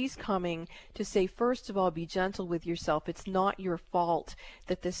 And she's coming to say, first of all, be gentle with yourself. It's not your fault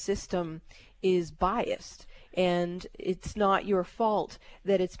that the system is biased. And it's not your fault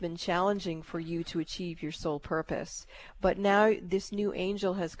that it's been challenging for you to achieve your soul purpose. But now this new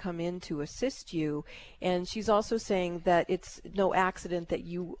angel has come in to assist you, and she's also saying that it's no accident that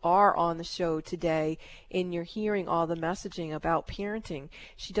you are on the show today and you're hearing all the messaging about parenting.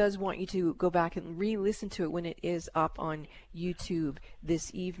 She does want you to go back and re-listen to it when it is up on YouTube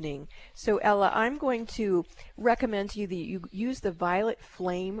this evening. So Ella, I'm going to recommend to you that you use the Violet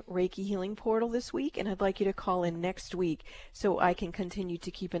Flame Reiki Healing Portal this week, and I'd like you to call in next week so I can continue to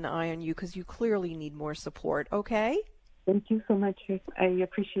keep an eye on you, because you clearly need more support, okay? Thank you so much. I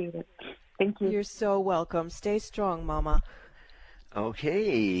appreciate it. Thank you. You're so welcome. Stay strong, Mama.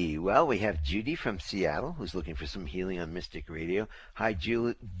 Okay, well, we have Judy from Seattle who's looking for some healing on Mystic Radio. Hi,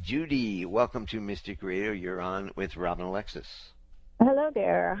 Judy. Welcome to Mystic Radio. You're on with Robin Alexis. Hello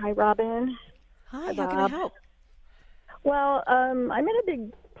there. Hi, Robin. Hi, how can I help? Well, I'm in a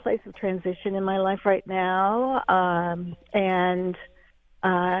big place of transition in my life right now, and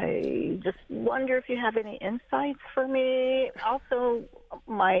I just wonder if you have any insights for me. Also,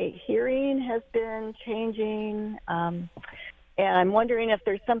 my hearing has been changing, and I'm wondering if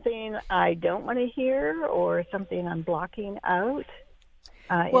there's something I don't want to hear or something I'm blocking out.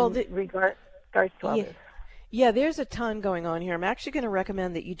 regards to all this. Yeah, there's a ton going on here. I'm actually going to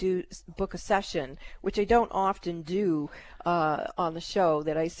recommend that you book a session, which I don't often do on the show.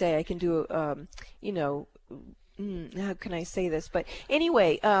 That I say I can do, how can I say this? But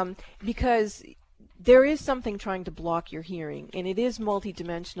anyway, because there is something trying to block your hearing, and it is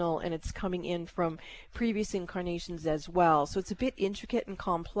multidimensional, and it's coming in from previous incarnations as well. So it's a bit intricate and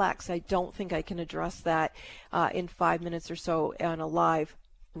complex. I don't think I can address that in 5 minutes or so on a live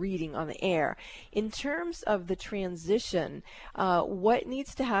reading on the air. In terms of the transition, what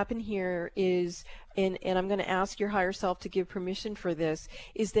needs to happen here is, and I'm going to ask your higher self to give permission for this,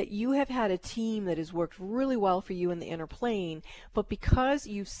 is that you have had a team that has worked really well for you in the inner plane, but because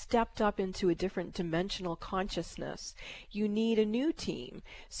you've stepped up into a different dimensional consciousness, you need a new team.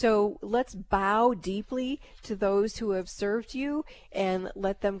 So let's bow deeply to those who have served you and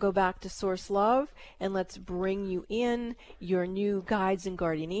let them go back to source love, and let's bring you in your new guides and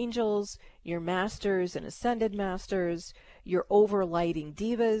guardian angels, your masters and ascended masters, your overlighting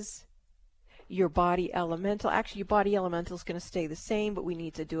divas, your body elemental. Actually, your body elemental is going to stay the same, but we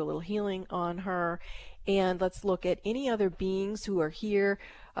need to do a little healing on her. And let's look at any other beings who are here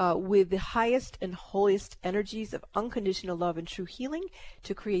with the highest and holiest energies of unconditional love and true healing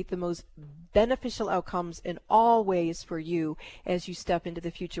to create the most beneficial outcomes in all ways for you as you step into the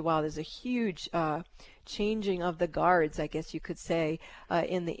future. Wow, there's a huge changing of the guards, I guess you could say,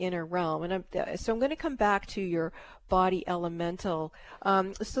 in the inner realm. And so I'm going to come back to your body elemental.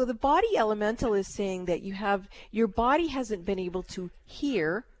 So the body elemental is saying that your body hasn't been able to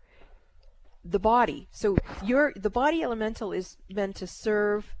hear the body. So the body elemental is meant to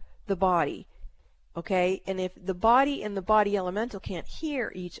serve the body. Okay, and if the body and the body elemental can't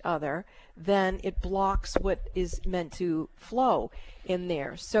hear each other, then it blocks what is meant to flow in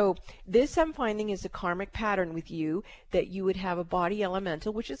there. So this, I'm finding, is a karmic pattern with you, that you would have a body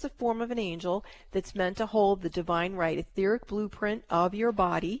elemental, which is a form of an angel that's meant to hold the divine right etheric blueprint of your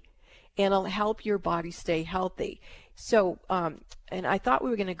body, and it'll help your body stay healthy. So, and I thought we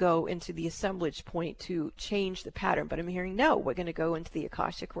were going to go into the assemblage point to change the pattern, but I'm hearing no, we're going to go into the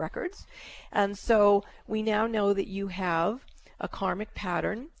Akashic records. And so we now know that you have a karmic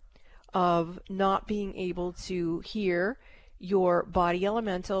pattern of not being able to hear your body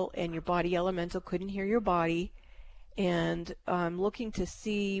elemental, and your body elemental couldn't hear your body. And I'm looking to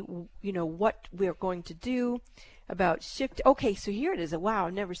see, what we're going to do about shift. Okay, so here it is. Wow,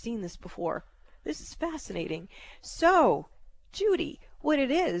 I've never seen this before. This is fascinating. So, Judy, what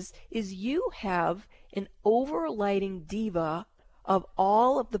it is you have an overlighting diva of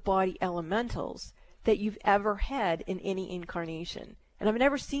all of the body elementals that you've ever had in any incarnation. And I've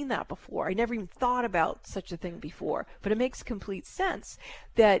never seen that before. I never even thought about such a thing before. But it makes complete sense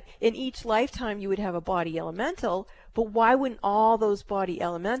that in each lifetime you would have a body elemental, but why wouldn't all those body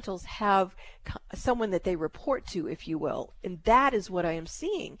elementals have someone that they report to, if you will? And that is what I am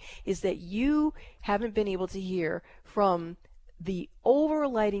seeing, is that you haven't been able to hear from the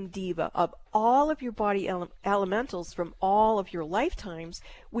overlighting diva of all of your body elementals from all of your lifetimes,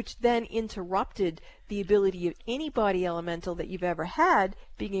 which then interrupted the ability of any body elemental that you've ever had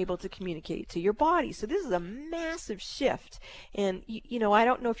being able to communicate to your body. So this is a massive shift. And, I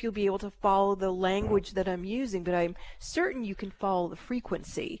don't know if you'll be able to follow the language that I'm using, but I'm certain you can follow the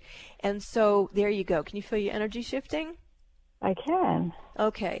frequency. And so there you go. Can you feel your energy shifting? I can.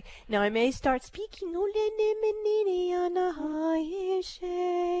 Okay. Now I may start speaking.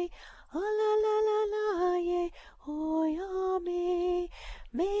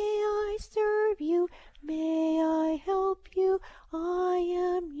 May I serve you? May I help you? I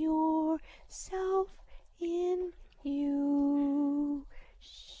am yourself in you.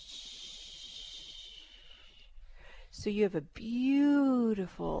 So you have a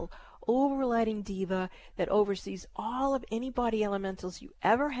beautiful overlighting diva that oversees all of any body elementals you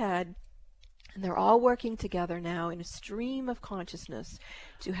ever had, and they're all working together now in a stream of consciousness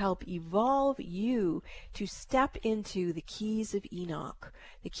to help evolve you to step into the keys of Enoch.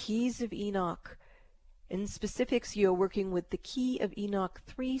 The keys of Enoch. In specifics, you're working with the key of Enoch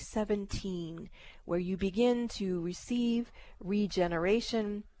 317, where you begin to receive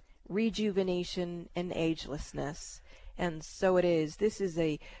regeneration, rejuvenation, and agelessness. And so it is. This is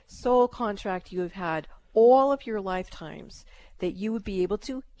a soul contract you have had all of your lifetimes that you would be able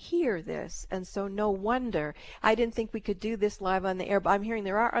to hear this. And so no wonder. I didn't think we could do this live on the air, but I'm hearing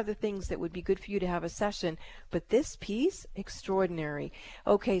there are other things that would be good for you to have a session. But this piece, extraordinary.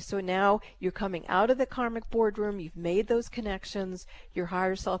 Okay, so now you're coming out of the karmic boardroom. You've made those connections. Your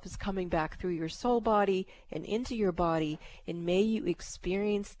higher self is coming back through your soul body and into your body. And may you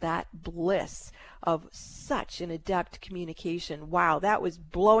experience that bliss of such an adept communication. Wow, that was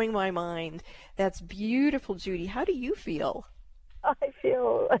blowing my mind. That's beautiful, Judy. How do you feel? I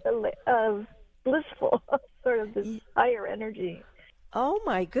feel blissful, sort of this higher energy. Oh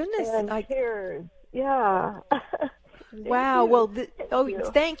my goodness! And tears, yeah. Wow. Well,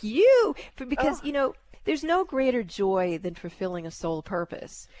 thank you because there's no greater joy than fulfilling a soul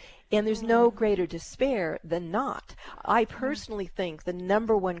purpose, and there's no greater despair than not. I personally think the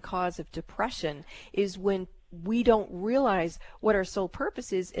number one cause of depression is when we don't realize what our soul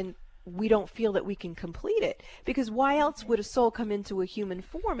purpose is, and we don't feel that we can complete it. Because why else would a soul come into a human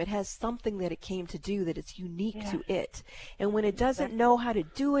form? It has something that it came to do that is unique to it. And when it doesn't know how to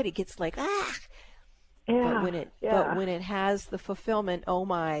do it, it gets like, ah! But when it has the fulfillment, oh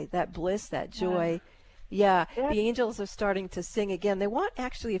my, that bliss, that joy. Yeah, the angels are starting to sing again. They want,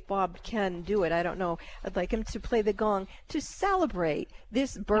 actually, if Bob can do it, I don't know, I'd like him to play the gong to celebrate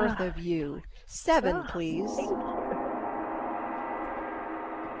this birth of you. 7, please.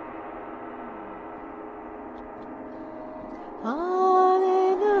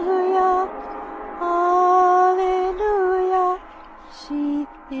 Hallelujah, hallelujah, she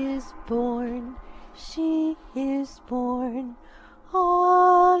is born, she is born.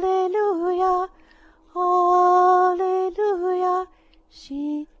 Hallelujah, hallelujah,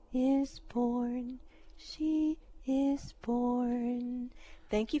 she is born, she is born.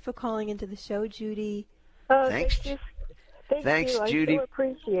 Thank you for calling into the show, Judy. Thanks. Thanks, you. Judy. I so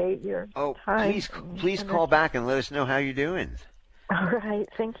appreciate your time. Please call back and let us know how you're doing. All right.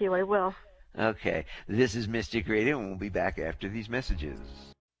 Thank you. I will. Okay. This is Mystic Radio, and we'll be back after these messages.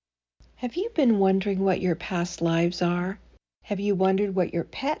 Have you been wondering what your past lives are? Have you wondered what your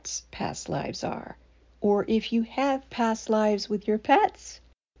pets' past lives are? Or if you have past lives with your pets?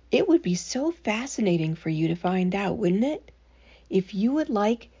 It would be so fascinating for you to find out, wouldn't it? If you would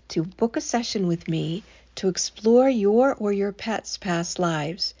like to book a session with me to explore your or your pet's past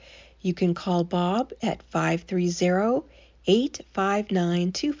lives, you can call Bob at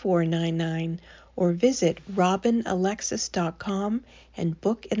 530-859-2499 or visit robinalexis.com and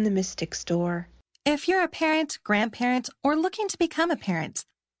book in the Mystic Store. If you're a parent, grandparent, or looking to become a parent,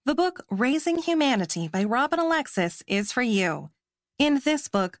 the book Raising Humanity by Robin Alexis is for you. In this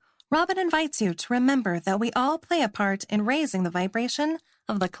book, Robin invites you to remember that we all play a part in raising the vibration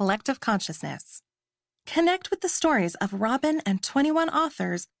of the collective consciousness. Connect with the stories of Robin and 21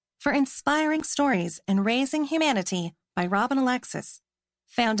 authors for inspiring stories in Raising Humanity by Robin Alexis,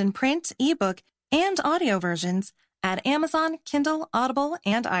 found in print, ebook, and audio versions at Amazon, Kindle, Audible,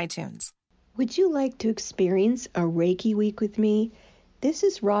 and iTunes. Would you like to experience a Reiki week with me? This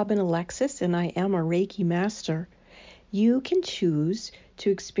is Robin Alexis, and I am a Reiki master. You can choose to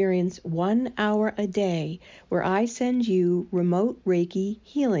experience 1 hour a day where I send you remote Reiki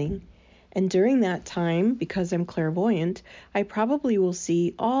healing. And during that time, because I'm clairvoyant, I probably will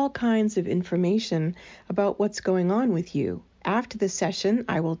see all kinds of information about what's going on with you. After the session,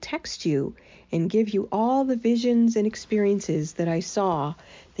 I will text you and give you all the visions and experiences that I saw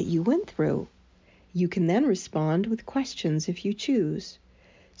that you went through. You can then respond with questions if you choose.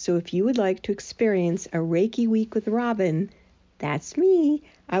 So if you would like to experience a Reiki week with Robin, that's me.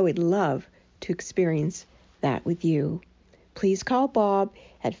 I would love to experience that with you. Please call Bob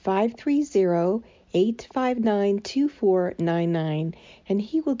at 530-859-2499 and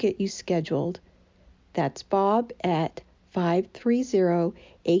he will get you scheduled. That's Bob at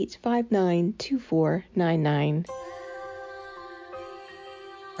 530-859-2499.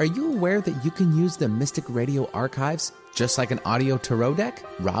 Are you aware that you can use the Mystic Radio archives just like an audio tarot deck?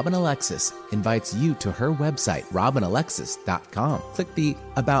 Robin Alexis invites you to her website, robinalexis.com. Click the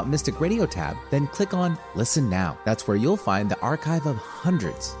About Mystic Radio tab, then click on Listen Now. That's where you'll find the archive of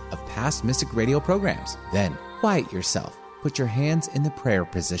hundreds of past Mystic Radio programs. Then quiet yourself. Put your hands in the prayer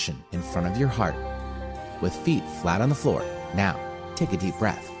position in front of your heart with feet flat on the floor. Now, take a deep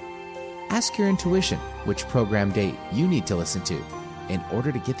breath. Ask your intuition which program date you need to listen to in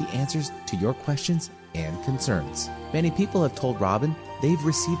order to get the answers to your questions and concerns. Many people have told Robin they've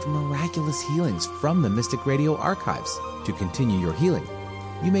received miraculous healings from the Mystic Radio archives. To continue your healing,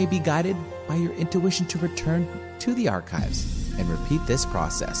 you may be guided by your intuition to return to the archives and repeat this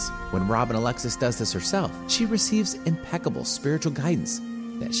process. When Robin Alexis does this herself, she receives impeccable spiritual guidance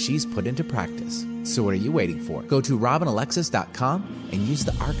that she's put into practice. So what are you waiting for? Go to robinalexis.com and use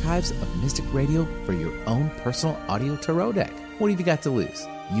the archives of Mystic Radio for your own personal audio tarot deck. What have you got to lose?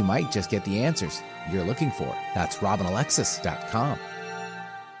 You might just get the answers you're looking for. That's robinalexis.com.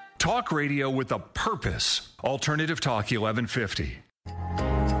 Talk radio with a purpose. Alternative Talk 1150.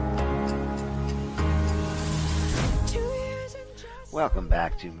 Welcome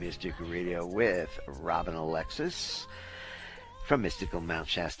back to Mystic Radio with Robin Alexis from mystical Mount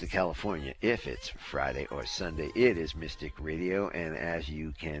Shasta, California. If it's Friday or Sunday, it is Mystic Radio, and as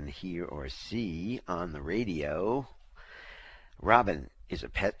you can hear or see on the radio, Robin is a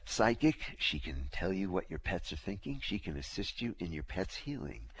pet psychic. She can tell you what your pets are thinking. She can assist you in your pet's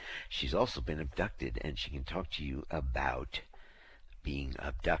healing. She's also been abducted, and she can talk to you about being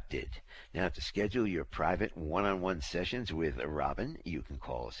abducted. Now, to schedule your private one-on-one sessions with Robin, you can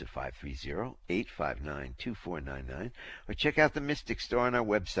call us at 530-859-2499 or check out the Mystic Store on our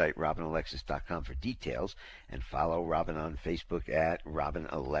website, robinalexis.com, for details, and follow Robin on Facebook at Robin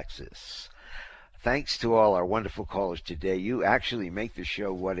Alexis. Thanks to all our wonderful callers today. You actually make the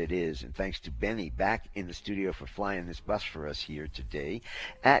show what it is. And thanks to Benny back in the studio for flying this bus for us here today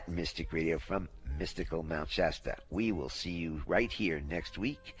at Mystic Radio from mystical Mount Shasta. We will see you right here next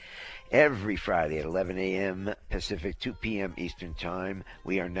week, every Friday at 11 a.m. Pacific, 2 p.m. Eastern Time.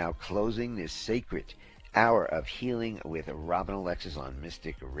 We are now closing this sacred hour of healing with Robin Alexis on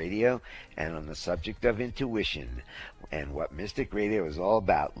Mystic Radio, and on the subject of intuition and what Mystic Radio is all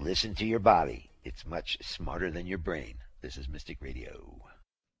about. Listen to your body. It's much smarter than your brain. This is Mystic Radio.